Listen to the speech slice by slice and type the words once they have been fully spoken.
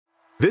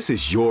This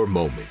is your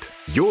moment,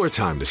 your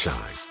time to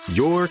shine,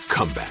 your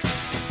comeback.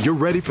 You're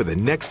ready for the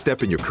next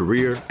step in your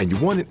career, and you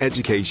want an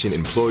education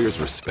employers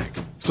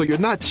respect. So you're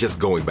not just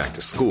going back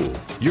to school,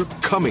 you're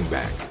coming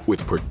back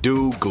with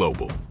Purdue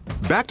Global.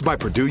 Backed by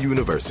Purdue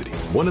University,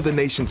 one of the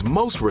nation's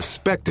most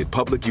respected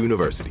public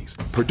universities,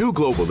 Purdue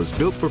Global is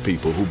built for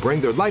people who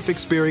bring their life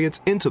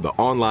experience into the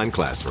online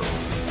classroom.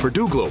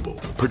 Purdue Global,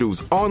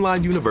 Purdue's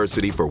online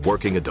university for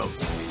working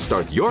adults.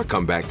 Start your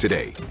comeback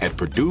today at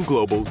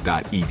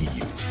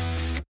purdueglobal.edu.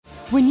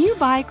 When you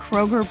buy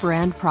Kroger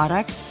brand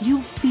products,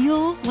 you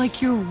feel like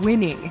you're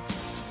winning.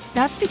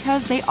 That's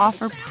because they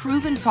offer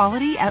proven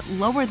quality at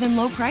lower than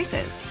low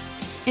prices.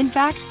 In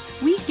fact,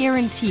 we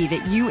guarantee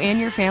that you and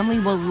your family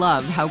will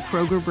love how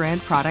Kroger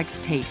brand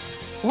products taste,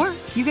 or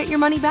you get your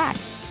money back.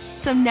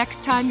 So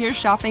next time you're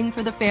shopping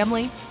for the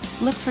family,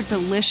 look for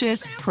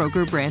delicious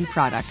Kroger brand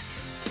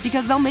products,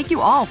 because they'll make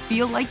you all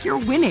feel like you're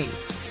winning.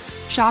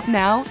 Shop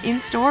now,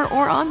 in-store,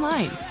 or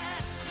online.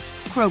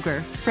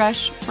 Kroger,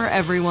 fresh for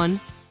everyone.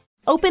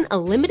 Open a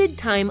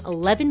limited-time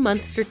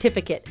 11-month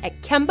certificate at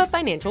Kemba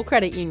Financial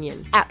Credit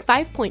Union. At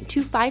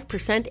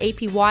 5.25%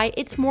 APY,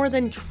 it's more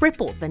than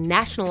triple the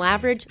national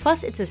average,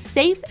 plus it's a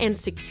safe and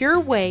secure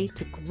way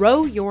to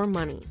grow your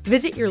money.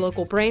 Visit your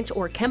local branch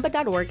or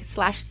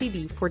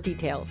kemba.org/CD for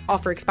details.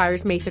 Offer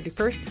expires May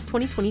 31st,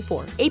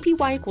 2024.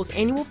 APY equals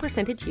annual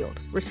percentage yield.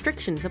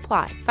 Restrictions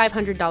apply.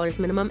 $500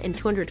 minimum and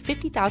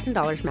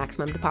 $250,000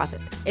 maximum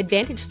deposit.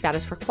 Advantage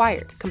status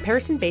required.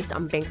 Comparison based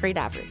on bank rate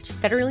average.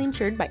 Federally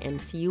insured by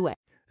NCUA.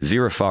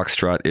 Zero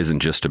Foxtrot isn't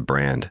just a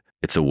brand,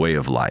 it's a way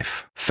of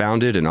life.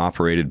 Founded and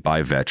operated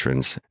by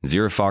veterans,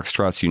 Zero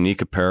Foxtrot's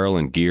unique apparel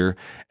and gear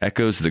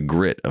echoes the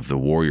grit of the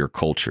warrior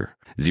culture.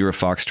 Zero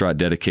Foxtrot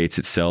dedicates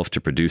itself to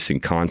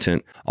producing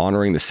content,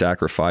 honoring the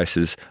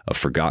sacrifices of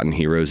forgotten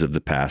heroes of the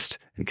past,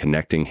 and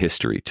connecting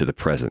history to the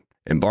present.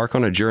 Embark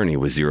on a journey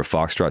with Zero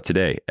Foxtrot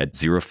today at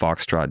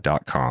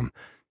zerofoxtrot.com.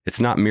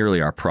 It's not merely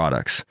our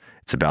products,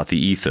 it's about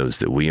the ethos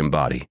that we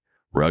embody.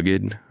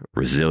 Rugged,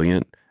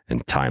 resilient,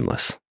 and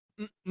timeless.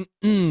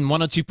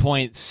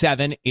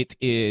 102.7. It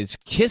is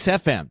Kiss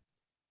FM.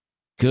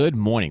 Good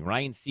morning.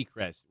 Ryan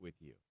Seacrest with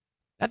you.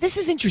 Now, this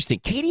is interesting.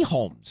 Katie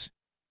Holmes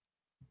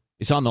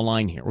is on the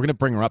line here. We're going to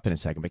bring her up in a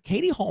second. But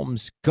Katie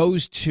Holmes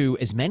goes to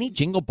as many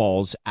Jingle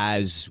Balls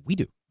as we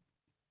do.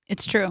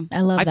 It's true.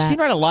 I love that. I've seen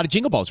her at a lot of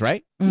Jingle Balls,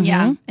 right? Mm-hmm.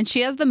 Yeah. And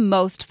she has the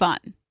most fun.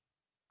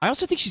 I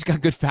also think she's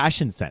got good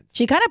fashion sense.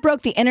 She kind of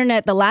broke the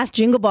internet the last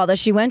Jingle Ball that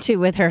she went to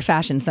with her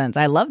fashion sense.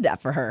 I love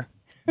that for her.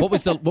 What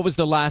was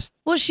the last?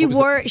 Well, she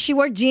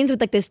wore jeans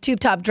with like this tube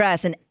top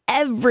dress, and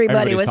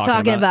everybody was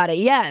talking about it.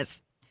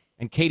 Yes.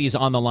 And Katie's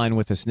on the line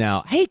with us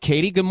now. Hey,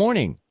 Katie. Good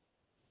morning.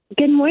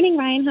 Good morning,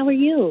 Ryan. How are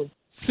you?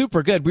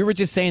 Super good. We were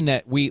just saying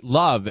that we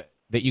love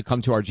that you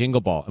come to our Jingle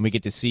Ball and we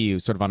get to see you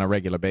sort of on a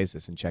regular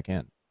basis and check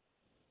in.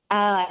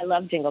 I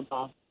love Jingle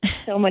Ball.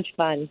 So much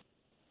fun.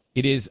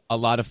 It is a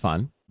lot of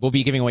fun. We'll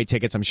be giving away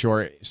tickets, I'm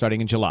sure,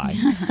 starting in July.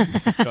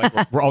 I feel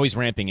like we're always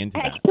ramping into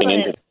that.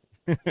 Excellent.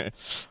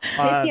 This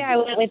year I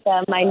went with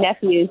my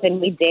nephews and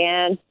we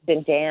danced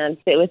and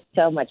danced. It was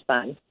so much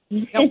fun.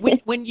 Now,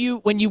 when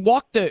you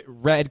walk the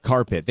red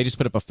carpet, they just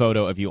put up a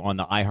photo of you on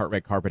the iHeart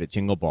red carpet at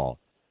Jingle Ball,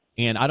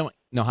 and I don't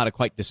know how to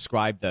quite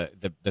describe the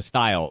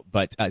style,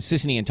 but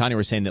Sissany and Tanya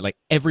were saying that like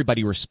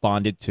everybody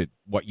responded to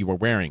what you were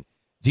wearing.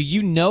 Do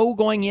you know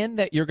going in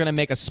that you're going to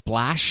make a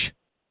splash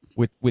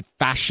with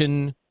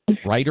fashion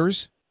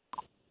writers?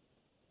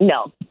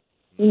 No.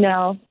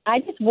 I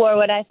just wore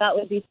what I thought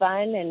would be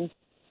fun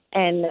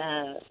and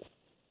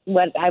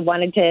what I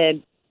wanted to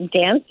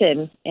dance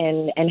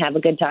and have a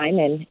good time.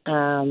 And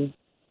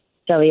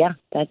so, yeah,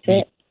 that's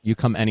it. You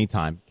come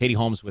anytime. Katie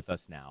Holmes with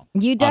us now.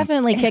 You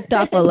definitely kicked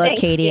off a look,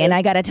 Katie. you. And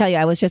I got to tell you,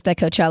 I was just at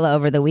Coachella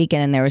over the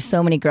weekend, and there were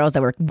so many girls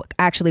that were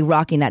actually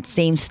rocking that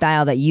same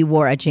style that you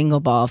wore at Jingle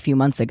Ball a few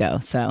months ago.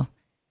 So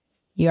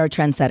you are a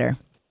trendsetter.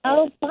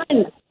 Oh,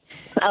 fun.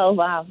 Oh,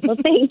 wow. Well,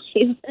 thank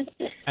you.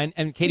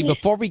 And Katie,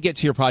 before we get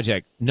to your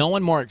project, no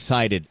one more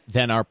excited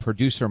than our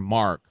producer,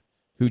 Mark,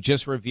 who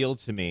just revealed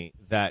to me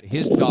that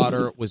his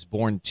daughter was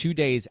born 2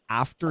 days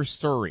after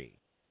Surrey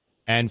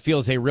and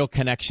feels a real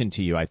connection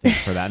to you, I think,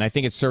 for that. And I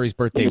think it's Surrey's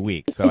birthday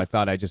week, so I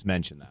thought I'd just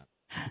mention that.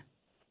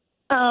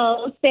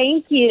 Oh,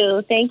 thank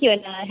you. Thank you.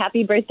 And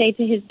happy birthday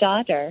to his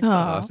daughter.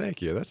 Oh,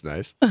 thank you. That's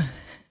nice.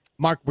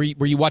 Mark, were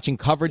you watching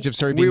coverage of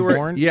Surrey being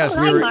born? Yes,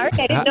 hi, Mark.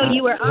 I didn't know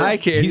you were on. Hi,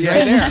 Katie. He's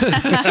right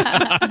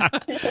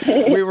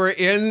there. We were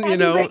in, Happy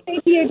birthday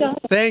to your daughter.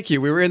 Thank you.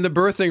 We were in the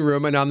birthing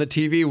room, and on the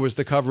TV was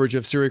the coverage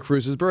of Suri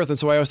Cruz's birth. And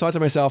so I always thought to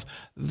myself,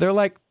 they're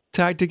like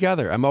tied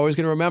together. I'm always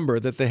going to remember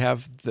that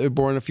they're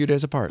born a few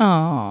days apart.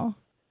 Oh.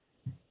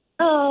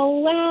 Oh,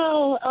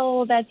 wow.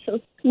 Oh, that's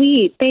so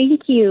sweet.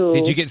 Thank you.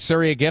 Did you get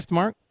Surrey a gift,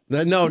 Mark?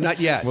 No, not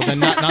yet. Well, then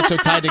not so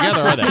tied together,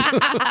 are they?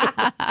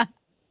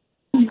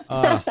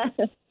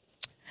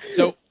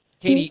 So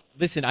Katie,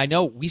 listen, I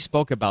know we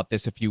spoke about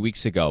this a few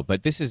weeks ago,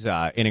 but this is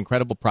an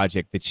incredible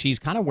project that she's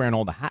kind of wearing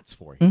all the hats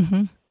for here.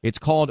 Mm-hmm. It's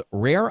called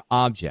Rare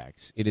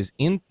Objects. It is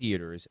in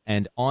theaters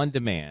and on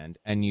demand,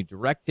 and you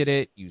directed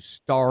it, you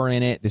star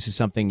in it. This is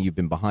something you've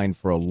been behind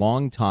for a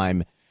long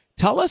time.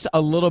 Tell us a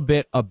little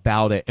bit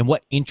about it and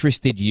what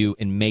interested you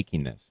in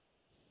making this.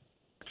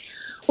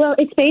 Well,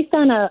 it's based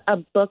on a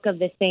book of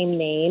the same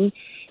name,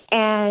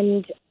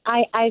 and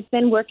I've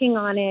been working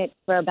on it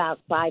for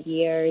about 5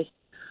 years,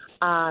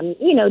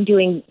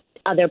 doing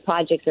other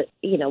projects,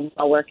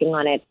 while working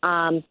on it.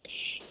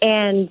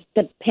 And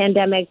the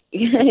pandemic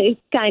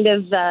kind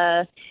of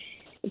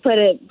put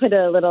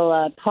a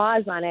little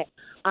pause on it.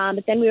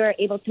 But then we were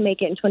able to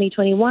make it in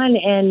 2021.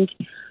 And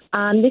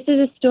this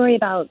is a story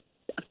about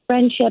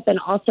friendship and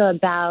also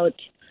about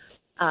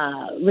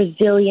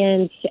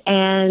resilience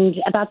and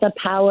about the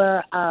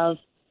power of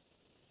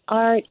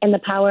art and the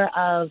power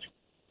of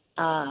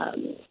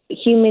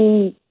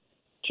human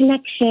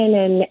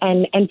connection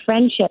and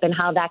friendship, and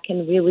how that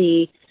can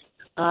really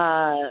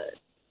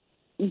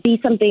be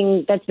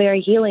something that's very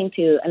healing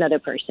to another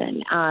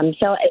person.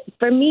 So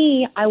for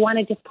me, I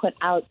wanted to put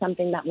out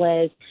something that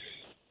was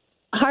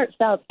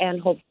heartfelt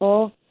and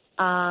hopeful.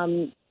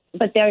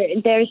 But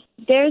there's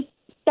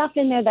stuff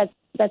in there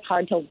that's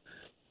hard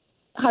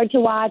to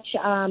watch.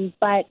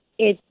 But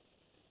it's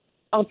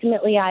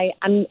ultimately, I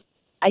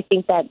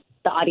think that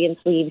the audience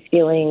leaves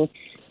feeling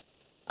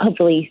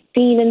hopefully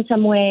seen in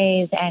some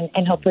ways,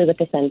 and hopefully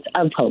with a sense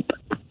of hope.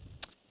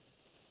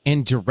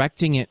 And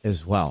directing it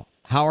as well.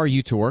 How are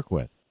you to work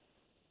with?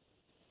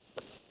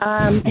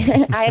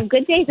 I have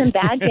good days and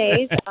bad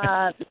days.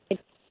 I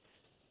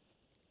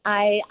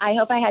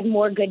hope I had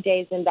more good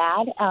days than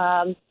bad.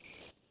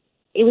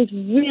 It was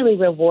really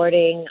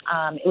rewarding.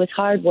 It was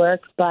hard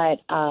work, but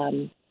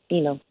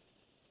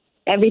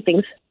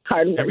everything's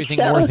hard work. Everything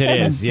worth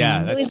it is.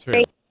 Yeah, that's true.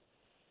 Great.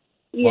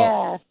 Yeah.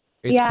 Well,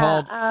 it's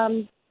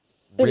called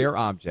Rare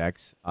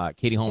Objects.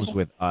 Katie Holmes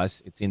with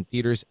us. It's in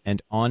theaters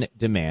and on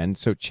demand.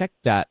 So check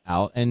that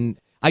out. And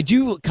I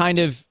do kind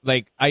of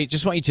I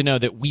just want you to know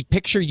that we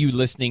picture you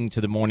listening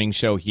to the morning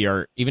show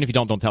here. Even if you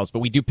don't tell us, but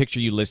we do picture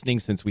you listening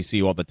since we see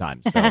you all the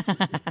time. So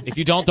if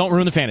you don't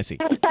ruin the fantasy.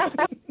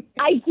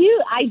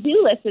 I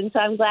do listen, so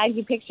I'm glad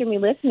you picture me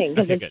listening,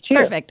 because it's true.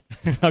 Perfect.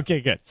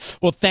 Okay, good.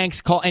 Well,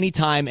 thanks. Call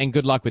anytime, and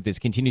good luck with this.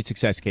 Continued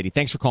success, Katie.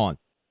 Thanks for calling.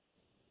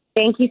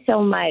 Thank you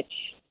so much.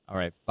 All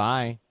right,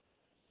 bye.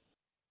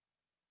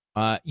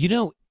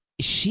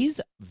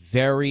 She's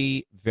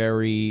very,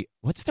 very,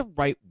 what's the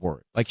right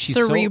word? She's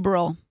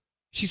cerebral.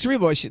 She's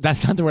cerebral.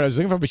 That's not the word I was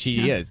looking for, but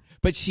she is.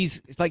 But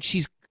she's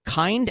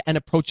kind and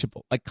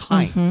approachable.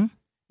 Kind. Mm-hmm.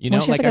 She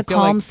has a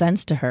calm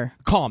sense to her.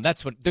 Calm.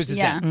 That's what. There's a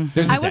zen. Mm-hmm.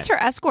 There's a I zen. was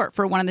her escort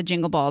for one of the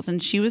Jingle Balls,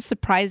 and she was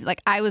surprised.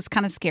 I was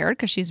kind of scared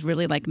because she's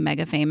really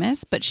mega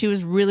famous, but she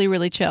was really,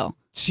 really chill.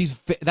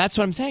 That's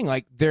what I'm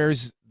saying.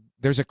 There's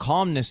a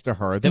calmness to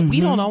her that we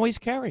don't always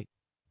carry.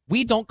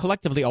 We don't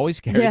collectively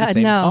always carry the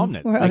same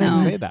calmness. I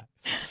can say that.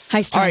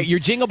 All right, your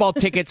Jingle Ball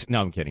tickets.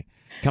 No, I'm kidding.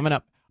 Coming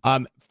up,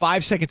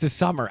 5 Seconds of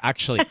Summer,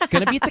 actually.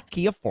 Going to be at the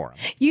Kia Forum.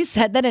 You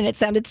said that and it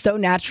sounded so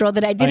natural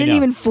that I didn't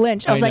even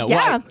flinch. I was like,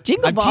 yeah, well,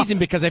 Jingle Ball. I'm teasing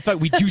because I thought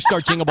we do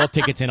start Jingle Ball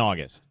tickets in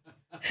August.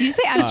 Did you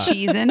say I'm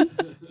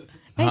cheesing?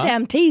 I say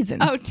I'm teasing.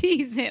 Oh,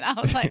 teasing. I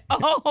was like,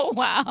 oh,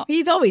 wow.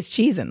 He's always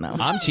cheesing, though.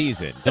 I'm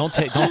cheesing.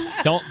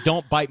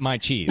 Don't bite my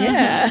cheese.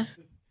 Yeah.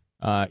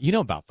 You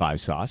know about Five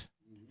Sauce.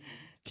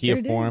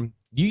 Kia Forum.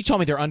 You told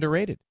me they're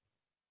underrated.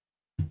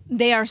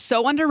 They are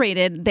so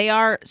underrated. They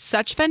are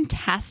such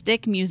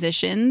fantastic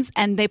musicians,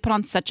 and they put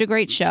on such a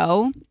great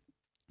show.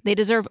 They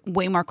deserve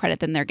way more credit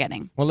than they're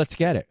getting. Well, let's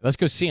get it. Let's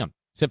go see them.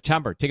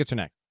 September. Tickets are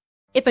next.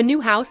 If a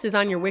new house is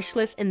on your wish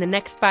list in the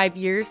next 5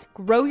 years,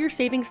 grow your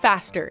savings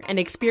faster and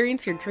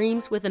experience your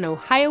dreams with an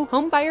Ohio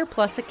Homebuyer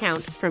Plus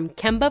account from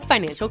Kemba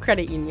Financial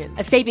Credit Union.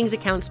 A savings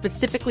account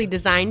specifically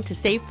designed to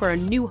save for a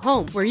new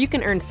home, where you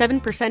can earn 7%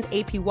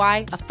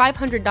 APY,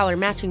 a $500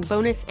 matching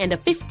bonus, and a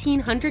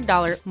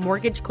 $1,500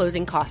 mortgage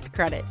closing cost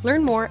credit.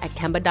 Learn more at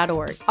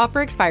Kemba.org.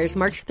 Offer expires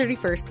March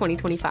 31st,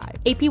 2025.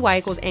 APY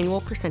equals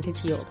annual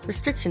percentage yield.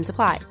 Restrictions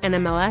apply.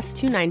 NMLS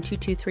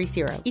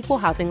 292230. Equal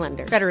housing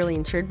lender. Federally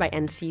insured by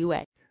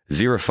NCUA.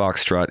 Zero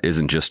Foxtrot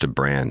isn't just a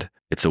brand,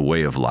 it's a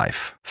way of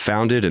life.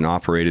 Founded and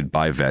operated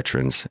by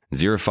veterans,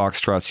 Zero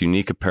Foxtrot's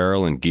unique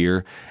apparel and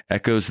gear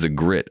echoes the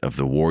grit of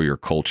the warrior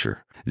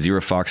culture. Zero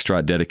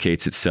Foxtrot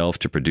dedicates itself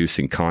to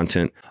producing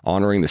content,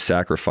 honoring the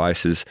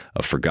sacrifices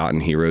of forgotten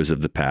heroes of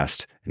the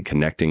past, and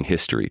connecting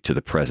history to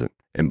the present.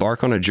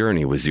 Embark on a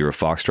journey with Zero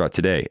Foxtrot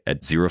today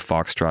at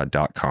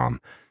zerofoxtrot.com.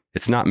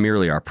 It's not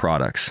merely our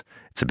products,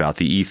 it's about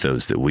the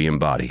ethos that we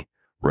embody.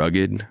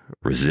 Rugged,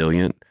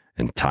 resilient,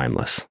 and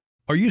timeless.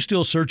 Are you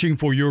still searching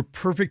for your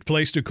perfect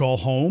place to call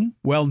home?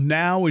 Well,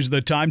 now is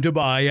the time to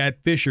buy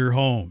at Fisher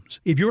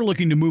Homes. If you're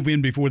looking to move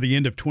in before the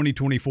end of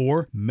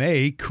 2024,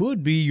 May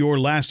could be your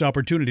last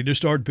opportunity to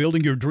start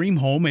building your dream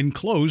home and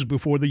close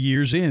before the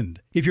year's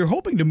end. If you're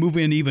hoping to move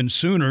in even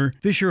sooner,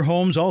 Fisher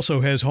Homes also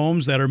has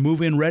homes that are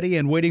move-in ready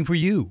and waiting for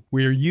you,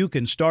 where you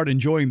can start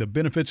enjoying the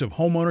benefits of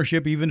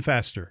homeownership even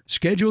faster.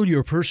 Schedule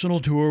your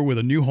personal tour with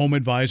a new home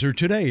advisor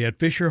today at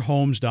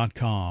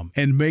FisherHomes.com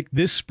and make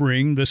this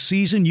spring the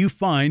season you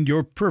find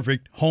your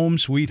perfect home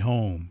sweet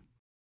home.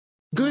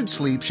 Good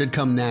sleep should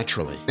come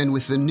naturally, and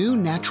with the new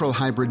Natural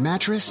Hybrid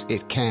mattress,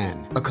 it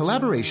can. A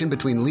collaboration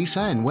between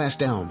Lisa and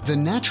West Elm, the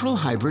Natural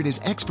Hybrid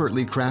is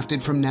expertly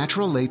crafted from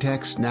natural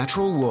latex,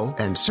 natural wool,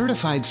 and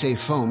certified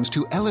safe foams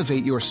to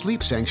elevate your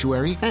sleep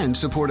sanctuary and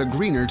support a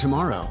greener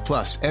tomorrow.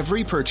 Plus,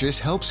 every purchase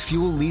helps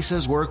fuel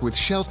Lisa's work with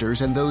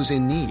shelters and those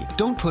in need.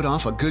 Don't put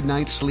off a good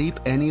night's sleep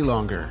any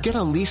longer. Get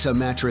a Lisa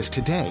mattress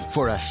today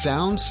for a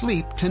sound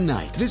sleep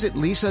tonight. Visit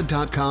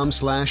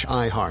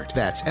lisa.com/iHeart.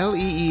 That's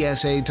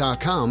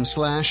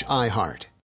LEESA.com/iHeart.